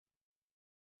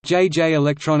JJ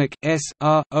Electronic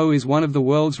S.R.O. is one of the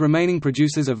world's remaining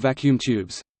producers of vacuum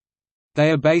tubes.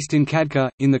 They are based in Kadka,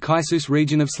 in the Kaisus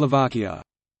region of Slovakia.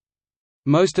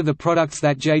 Most of the products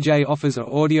that JJ offers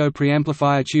are audio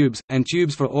preamplifier tubes, and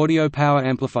tubes for audio power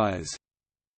amplifiers.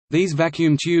 These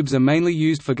vacuum tubes are mainly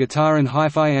used for guitar and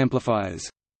hi-fi amplifiers.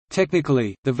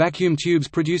 Technically, the vacuum tubes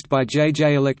produced by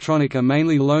JJ Electronic are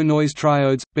mainly low-noise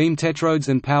triodes, beam tetrodes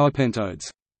and power pentodes.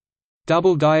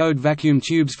 Double-diode vacuum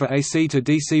tubes for AC to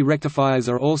DC rectifiers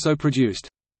are also produced.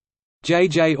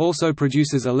 JJ also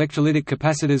produces electrolytic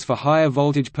capacitors for higher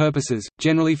voltage purposes,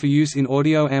 generally for use in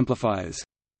audio amplifiers.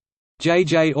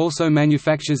 JJ also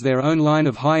manufactures their own line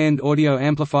of high-end audio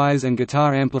amplifiers and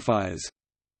guitar amplifiers.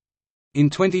 In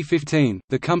 2015,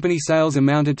 the company sales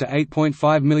amounted to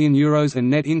 €8.5 million and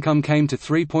net income came to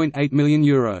 €3.8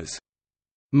 million.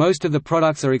 Most of the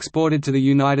products are exported to the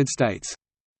United States.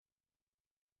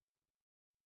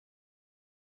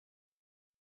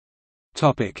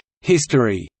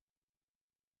 History.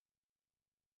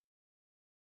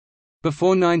 Before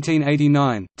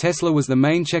 1989, Tesla was the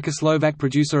main Czechoslovak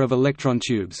producer of electron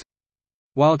tubes.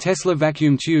 While Tesla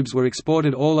vacuum tubes were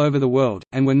exported all over the world,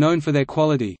 and were known for their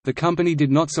quality, the company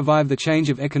did not survive the change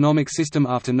of economic system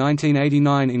after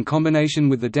 1989 in combination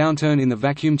with the downturn in the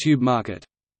vacuum tube market.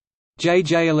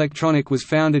 JJ Electronic was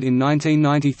founded in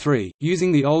 1993,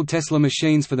 using the old Tesla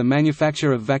machines for the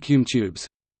manufacture of vacuum tubes.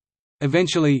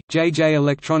 Eventually, JJ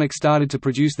Electronic started to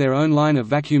produce their own line of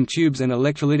vacuum tubes and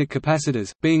electrolytic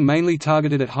capacitors, being mainly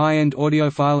targeted at high-end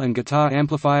audiophile and guitar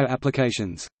amplifier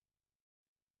applications.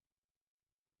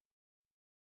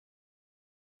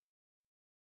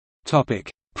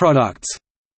 Products.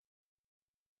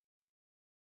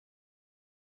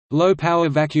 Low-power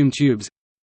vacuum tubes.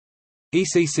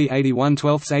 ECC 81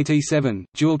 12 AT7,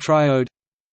 dual triode.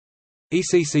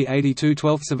 ECC 82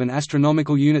 12 of an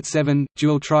astronomical unit 7,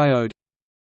 dual triode.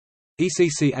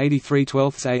 ECC 83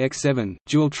 12 AX7,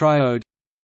 dual triode.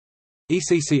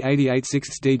 ECC 88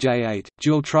 6 DJ8,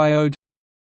 dual triode.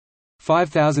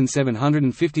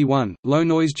 5751, low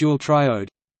noise dual triode.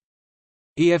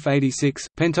 EF86,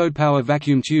 pentode power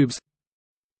vacuum tubes.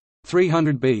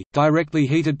 300B, directly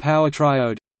heated power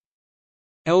triode.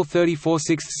 L34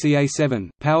 6 CA7,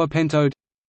 power pentode.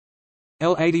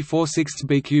 L84 6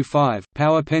 BQ5,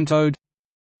 power pentode.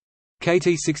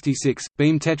 KT66,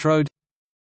 beam tetrode.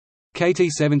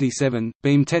 KT77,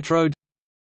 beam tetrode.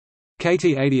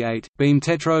 KT88, beam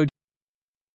tetrode.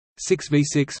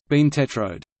 6V6, beam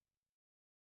tetrode.